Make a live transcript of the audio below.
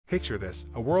Picture this,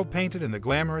 a world painted in the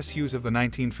glamorous hues of the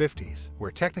 1950s,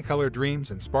 where Technicolor dreams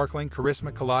and sparkling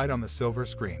charisma collide on the silver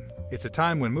screen. It's a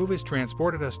time when movies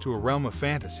transported us to a realm of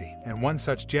fantasy, and one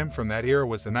such gem from that era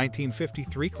was the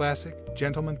 1953 classic,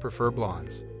 Gentlemen Prefer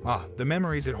Blondes. Ah, the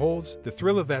memories it holds, the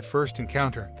thrill of that first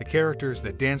encounter, the characters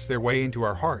that danced their way into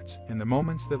our hearts, and the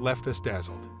moments that left us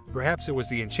dazzled. Perhaps it was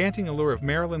the enchanting allure of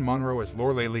Marilyn Monroe as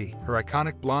Lorelei, her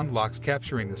iconic blonde locks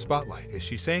capturing the spotlight as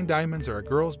she sang diamonds are a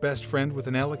girl's best friend with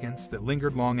an elegance that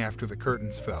lingered long after the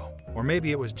curtains fell. Or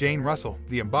maybe it was Jane Russell,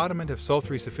 the embodiment of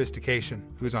sultry sophistication,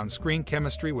 whose on-screen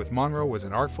chemistry with Monroe was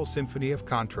an artful symphony of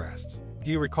contrasts. Do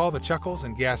you recall the chuckles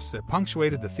and gasps that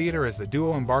punctuated the theater as the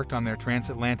duo embarked on their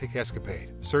transatlantic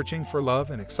escapade, searching for love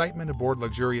and excitement aboard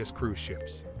luxurious cruise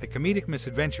ships? The comedic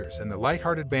misadventures and the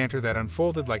lighthearted banter that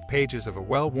unfolded like pages of a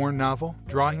well-worn novel,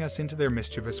 drawing us into their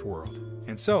mischievous world.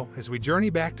 And so, as we journey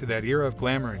back to that era of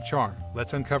glamour and charm,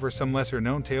 let's uncover some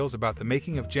lesser-known tales about the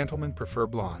making of Gentlemen Prefer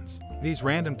Blondes. These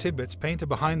random tidbits paint a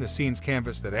behind-the-scenes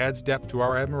canvas that adds depth to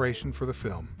our admiration for the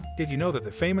film. Did you know that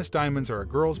the famous diamonds are a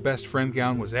girl's best friend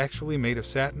gown was actually made of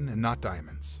satin and not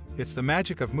diamonds? It's the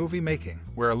magic of movie making,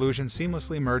 where illusion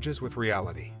seamlessly merges with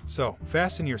reality. So,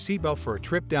 fasten your seatbelt for a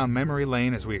trip down memory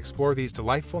lane as we explore these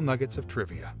delightful nuggets of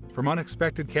trivia. From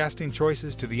unexpected casting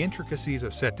choices to the intricacies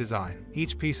of set design,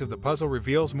 each piece of the puzzle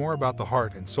reveals more about the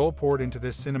heart and soul poured into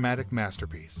this cinematic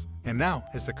masterpiece. And now,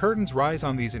 as the curtains rise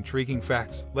on these intriguing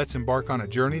facts, let's embark on a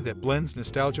journey that blends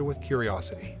nostalgia with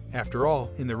curiosity. After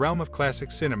all, in the realm of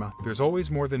classic cinema, there's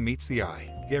always more than meets the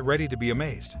eye. Get ready to be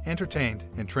amazed, entertained,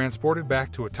 and transported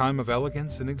back to a time of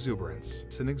elegance and exuberance.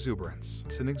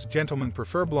 Gentlemen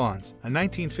Prefer Blondes, a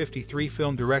 1953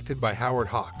 film directed by Howard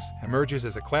Hawks, emerges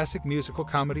as a classic musical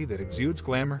comedy that exudes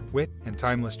glamour, wit, and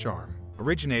timeless charm.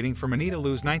 Originating from Anita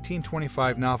Lou's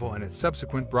 1925 novel and its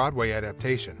subsequent Broadway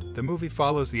adaptation, the movie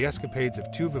follows the escapades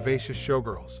of two vivacious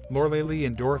showgirls, Lorelei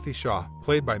and Dorothy Shaw,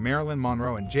 played by Marilyn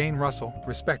Monroe and Jane Russell,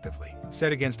 respectively.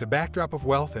 Set against a backdrop of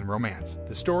wealth and romance,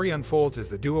 the story unfolds as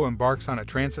the duo embarks on a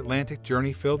transatlantic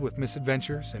journey filled with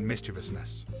misadventures and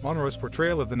mischievousness. Monroe's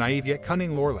portrayal of the naive yet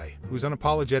cunning Lorelei, whose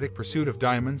unapologetic pursuit of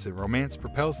diamonds and romance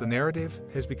propels the narrative,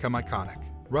 has become iconic.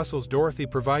 Russell's Dorothy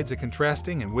provides a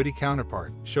contrasting and witty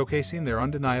counterpart, showcasing their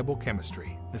undeniable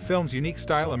chemistry. The film's unique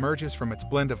style emerges from its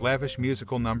blend of lavish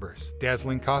musical numbers,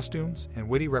 dazzling costumes, and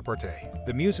witty repartee.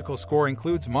 The musical score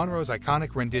includes Monroe's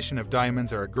iconic rendition of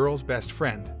Diamonds Are a Girl's Best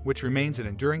Friend, which remains an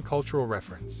enduring cultural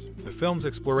reference. The film's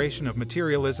exploration of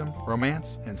materialism,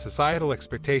 romance, and societal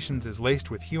expectations is laced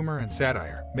with humor and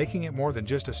satire, making it more than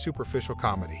just a superficial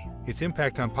comedy. Its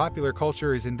impact on popular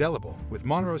culture is indelible, with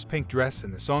Monroe's pink dress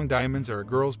and the song Diamonds Are a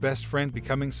Girl's Best Friend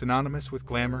becoming synonymous with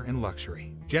glamour and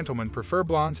luxury. Gentlemen Prefer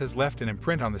Blondes has left an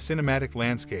imprint on the cinematic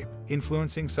landscape,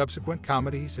 influencing subsequent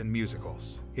comedies and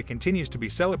musicals. It continues to be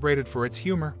celebrated for its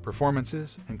humor,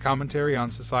 performances, and commentary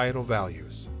on societal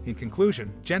values. In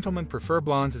conclusion, Gentlemen Prefer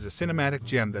Blondes is a cinematic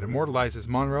gem that immortalizes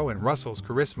Monroe and Russell's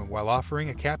charisma while offering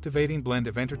a captivating blend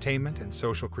of entertainment and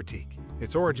social critique.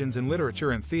 Its origins in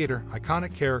literature and theater,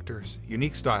 iconic characters,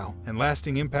 unique style, and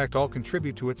lasting impact all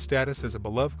contribute to its status as a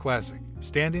beloved classic,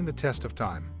 standing the test of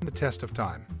time.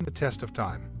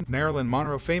 Marilyn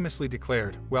Monroe famously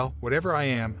declared, "Well, whatever I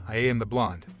am the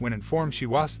blonde," when informed she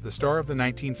was the star of the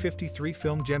 1953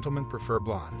 film Gentlemen Prefer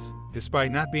Blondes.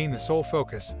 Despite not being the sole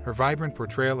focus, her vibrant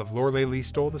portrayal of Lorelei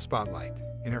stole the spotlight.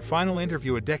 In her final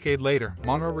interview a decade later,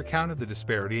 Monroe recounted the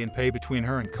disparity in pay between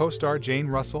her and co-star Jane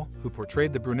Russell, who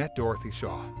portrayed the brunette Dorothy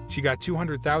Shaw. "She got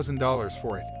 $200,000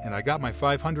 for it, and I got my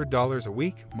 $500 a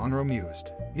week," Monroe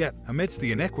mused. Yet, amidst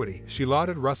the inequity, she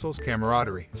lauded Russell's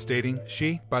camaraderie, stating,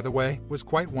 "She, by the way, was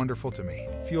quite wonderful to me."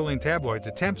 Fueling tabloids'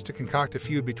 attempts to concoct a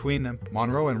feud between them,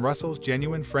 Monroe and Russell's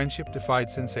genuine friendship defied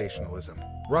sensationalism.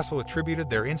 Russell attributed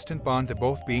their instant bond to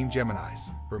both being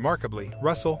Geminis. Remarkably,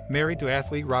 Russell, married to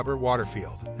athlete Robert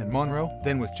Waterfield, and Monroe,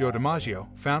 then with Joe DiMaggio,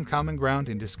 found common ground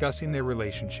in discussing their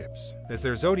relationships. As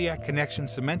their zodiac connection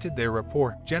cemented their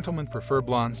rapport, Gentlemen Prefer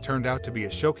Blondes turned out to be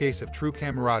a showcase of true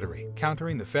camaraderie,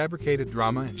 countering the fabricated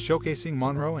drama and showcasing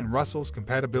Monroe and Russell's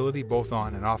compatibility both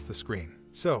on and off the screen.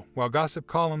 So, while gossip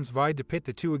columns vied to pit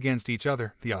the two against each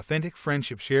other, the authentic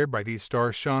friendship shared by these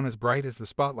stars shone as bright as the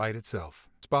spotlight itself.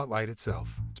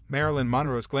 Marilyn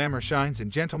Monroe's glamour shines in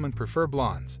Gentlemen Prefer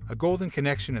Blondes, a golden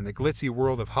connection in the glitzy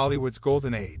world of Hollywood's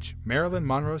golden age. Marilyn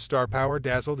Monroe's star power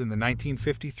dazzled in the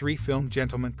 1953 film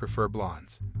Gentlemen Prefer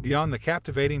Blondes. Beyond the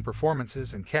captivating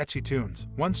performances and catchy tunes,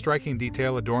 one striking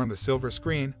detail adorned the silver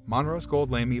screen: Monroe's gold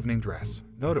lame evening dress.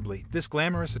 Notably, this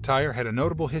glamorous attire had a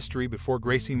notable history before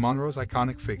gracing Monroe's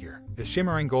iconic figure. The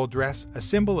shimmering gold dress, a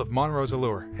symbol of Monroe's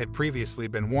allure, had previously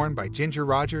been worn by Ginger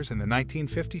Rogers in the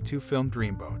 1952 film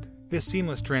Dreamboat. This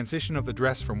seamless transition of the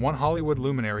dress from one Hollywood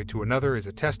luminary to another is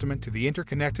a testament to the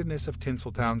interconnectedness of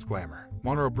Tinseltown's glamour.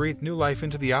 Monroe breathed new life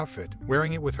into the outfit,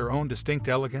 wearing it with her own distinct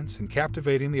elegance and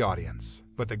captivating the audience.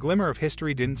 But the glimmer of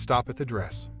history didn't stop at the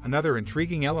dress. Another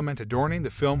intriguing element adorning the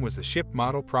film was the ship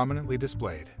model prominently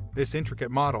displayed. This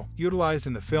intricate model, utilized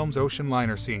in the film's ocean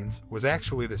liner scenes, was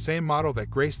actually the same model that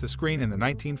graced the screen in the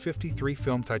 1953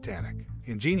 film Titanic.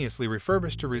 Ingeniously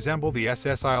refurbished to resemble the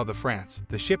SS Isle de France,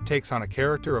 the ship takes on a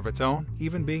character of its own,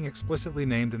 even being explicitly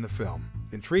named in the film.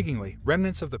 Intriguingly,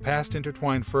 remnants of the past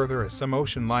intertwine further, as some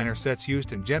ocean liner sets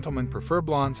used in Gentlemen Prefer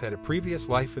Blondes had a previous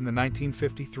life in the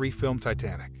 1953 film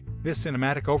Titanic. This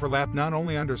cinematic overlap not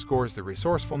only underscores the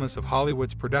resourcefulness of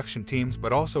Hollywood's production teams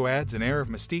but also adds an air of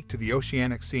mystique to the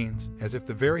oceanic scenes, as if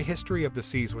the very history of the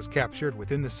seas was captured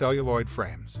within the celluloid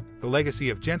frames. The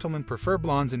legacy of Gentlemen Prefer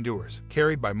Blondes endures,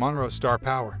 carried by Monroe's star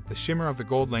power, the shimmer of the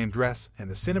gold-lame dress, and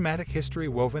the cinematic history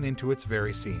woven into its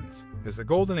very scenes. As the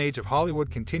golden age of Hollywood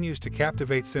continues to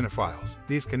captivate cinephiles,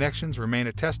 these connections remain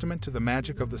a testament to the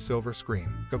magic of the silver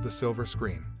screen.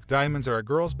 Diamonds Are a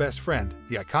Girl's Best Friend,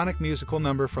 the iconic musical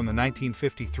number from the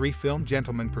 1953 film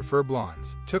Gentlemen Prefer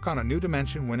Blondes, took on a new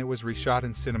dimension when it was reshot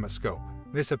in CinemaScope.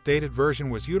 This updated version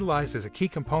was utilized as a key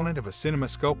component of a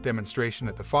CinemaScope demonstration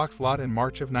at the Fox lot in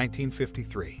March of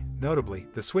 1953. Notably,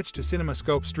 the switch to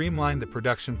CinemaScope streamlined the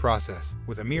production process,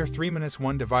 with a mere 3 minutes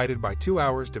divided by 2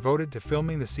 hours devoted to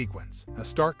filming the sequence, a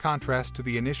stark contrast to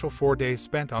the initial 4 days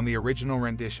spent on the original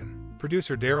rendition.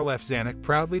 Producer Darryl F. Zanuck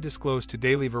proudly disclosed to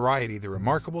Daily Variety the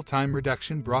remarkable time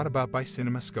reduction brought about by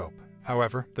CinemaScope.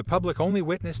 However, the public only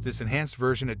witnessed this enhanced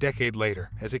version a decade later,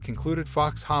 as it concluded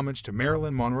Fox's homage to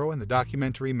Marilyn Monroe in the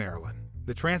documentary Marilyn.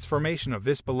 The transformation of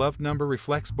this beloved number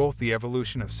reflects both the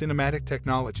evolution of cinematic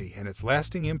technology and its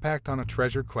lasting impact on a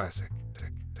treasured classic.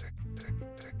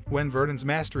 When Varden's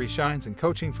mastery shines in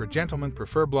coaching for Gentlemen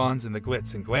Prefer Blondes in the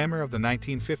glitz and glamour of the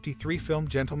 1953 film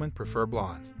Gentlemen Prefer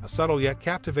Blondes, a subtle yet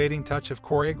captivating touch of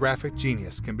choreographic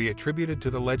genius can be attributed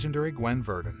to the legendary Gwen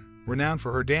Varden. Renowned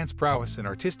for her dance prowess and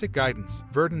artistic guidance,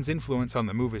 Varden's influence on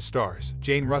the movie's stars,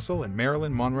 Jane Russell and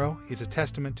Marilyn Monroe, is a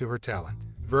testament to her talent.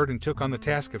 Varden took on the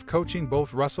task of coaching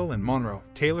both Russell and Monroe,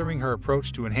 tailoring her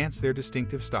approach to enhance their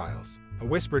distinctive styles. A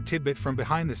whispered tidbit from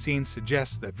behind the scenes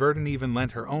suggests that Varden even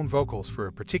lent her own vocals for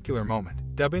a particular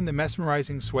moment, dubbing the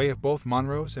mesmerizing sway of both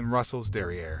Monroe's and Russell's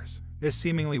derrieres. This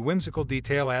seemingly whimsical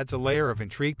detail adds a layer of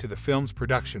intrigue to the film's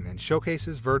production and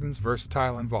showcases Varden's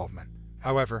versatile involvement.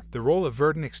 However, the role of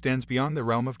Varden extends beyond the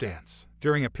realm of dance.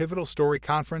 During a pivotal story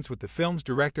conference with the film's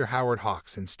director Howard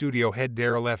Hawks and studio head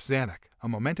Darryl F. Zanuck, a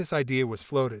momentous idea was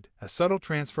floated, a subtle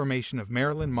transformation of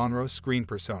Marilyn Monroe's screen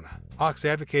persona. Hawks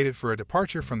advocated for a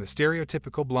departure from the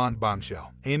stereotypical blonde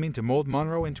bombshell, aiming to mold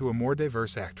Monroe into a more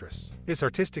diverse actress. This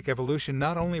artistic evolution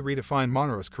not only redefined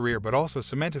Monroe's career but also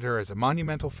cemented her as a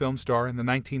monumental film star in the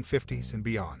 1950s and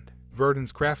beyond.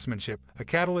 Varden's craftsmanship, a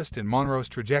catalyst in Monroe's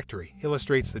trajectory,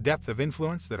 illustrates the depth of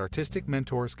influence that artistic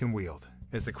mentors can wield.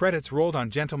 As the credits rolled on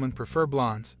Gentlemen Prefer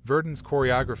Blondes, Varden's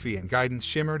choreography and guidance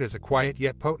shimmered as a quiet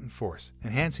yet potent force,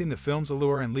 enhancing the film's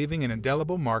allure and leaving an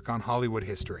indelible mark on Hollywood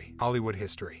history.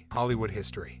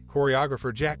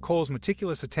 Choreographer Jack Cole's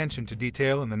meticulous attention to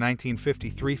detail in the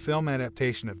 1953 film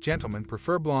adaptation of Gentlemen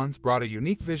Prefer Blondes brought a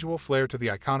unique visual flair to the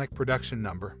iconic production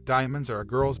number, Diamonds Are a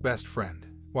Girl's Best Friend.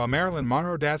 While Marilyn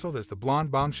Monroe dazzled as the blonde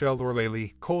bombshell Lorelei,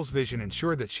 Cole's vision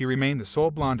ensured that she remained the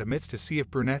sole blonde amidst a sea of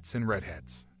brunettes and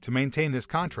redheads. To maintain this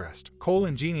contrast, Cole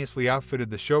ingeniously outfitted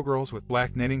the showgirls with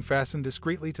black netting fastened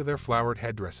discreetly to their flowered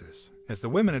headdresses. As the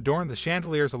women adorned the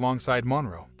chandeliers alongside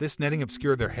Monroe, this netting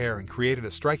obscured their hair and created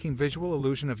a striking visual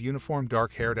illusion of uniform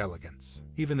dark-haired elegance.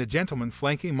 Even the gentlemen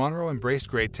flanking Monroe embraced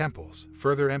great temples,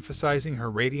 further emphasizing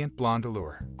her radiant blonde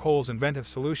allure. Cole's inventive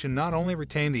solution not only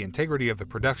retained the integrity of the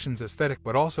production's aesthetic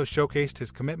but also showcased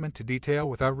his commitment to detail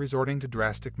without resorting to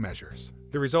drastic measures.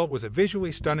 The result was a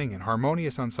visually stunning and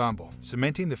harmonious ensemble,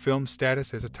 cementing the film's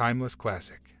status as a timeless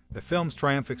classic. The film's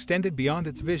triumph extended beyond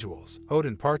its visuals, owed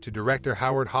in part to director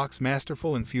Howard Hawks'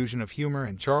 masterful infusion of humor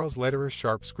and Charles Lederer's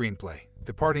sharp screenplay.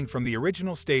 Departing from the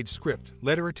original stage script,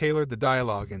 Lederer tailored the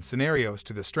dialogue and scenarios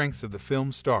to the strengths of the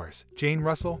film's stars, Jane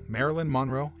Russell, Marilyn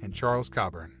Monroe, and Charles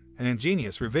Coburn. An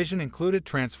ingenious revision included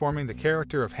transforming the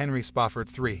character of Henry Spofford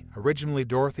III, originally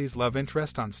Dorothy's love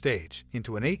interest on stage,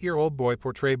 into an 8-year-old boy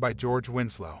portrayed by George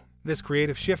Winslow. This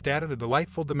creative shift added a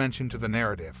delightful dimension to the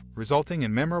narrative, resulting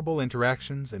in memorable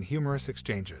interactions and humorous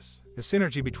exchanges. The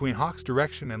synergy between Hawks'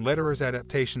 direction and Lederer's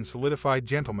adaptation solidified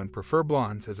Gentlemen Prefer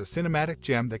Blondes as a cinematic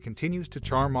gem that continues to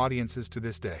charm audiences to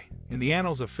this day. In the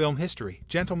annals of film history,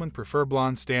 Gentlemen Prefer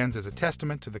Blondes stands as a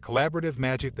testament to the collaborative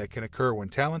magic that can occur when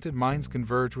talented minds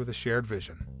converge with a shared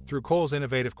vision. Through Cole's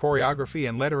innovative choreography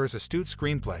and Lederer's astute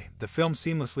screenplay, the film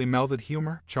seamlessly melded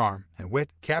humor, charm, and wit,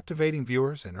 captivating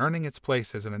viewers and earning its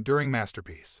place as an enduring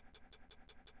masterpiece.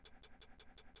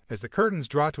 As the curtains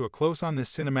draw to a close on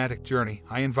this cinematic journey,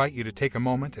 I invite you to take a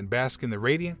moment and bask in the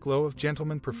radiant glow of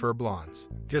Gentlemen Prefer Blondes.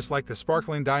 Just like the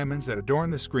sparkling diamonds that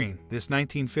adorn the screen, this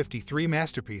 1953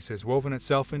 masterpiece has woven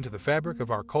itself into the fabric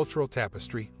of our cultural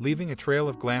tapestry, leaving a trail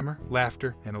of glamour,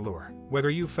 laughter, and allure. Whether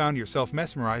you've found yourself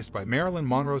mesmerized by Marilyn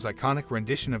Monroe's iconic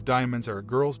rendition of Diamonds Are a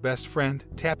Girl's Best Friend,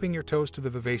 tapping your toes to the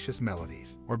vivacious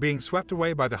melodies, or being swept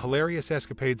away by the hilarious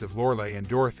escapades of Lorelei and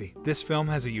Dorothy, this film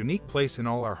has a unique place in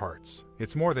all our hearts.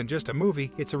 It's more than just a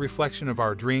movie, it's a reflection of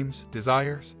our dreams,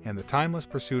 desires, and the timeless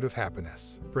pursuit of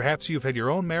happiness. Perhaps you've had your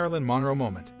own Marilyn Monroe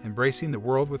moment, embracing the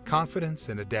world with confidence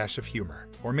and a dash of humor.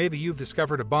 Or maybe you've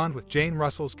discovered a bond with Jane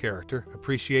Russell's character,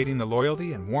 appreciating the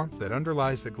loyalty and warmth that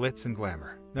underlies the glitz and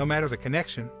glamour. No matter the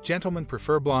connection, Gentlemen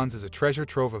Prefer Blondes is a treasure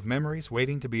trove of memories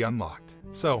waiting to be unlocked.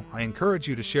 So, I encourage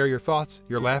you to share your thoughts,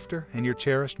 your laughter, and your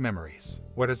cherished memories.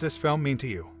 What does this film mean to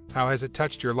you? How has it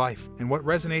touched your life, and what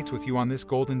resonates with you on this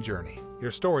golden journey?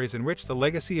 Your stories enrich the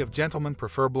legacy of Gentlemen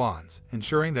Prefer Blondes,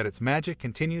 ensuring that its magic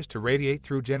continues to radiate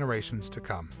through generations to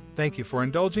come. Thank you for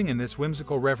indulging in this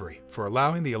whimsical reverie, for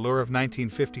allowing the allure of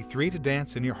 1953 to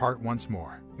dance in your heart once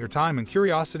more. Your time and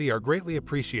curiosity are greatly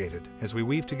appreciated as we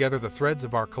weave together the threads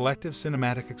of our collective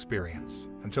cinematic experience.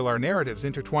 Until our narratives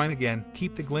intertwine again,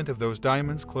 keep the glint of those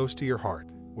diamonds close to your heart.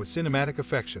 With cinematic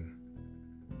affection,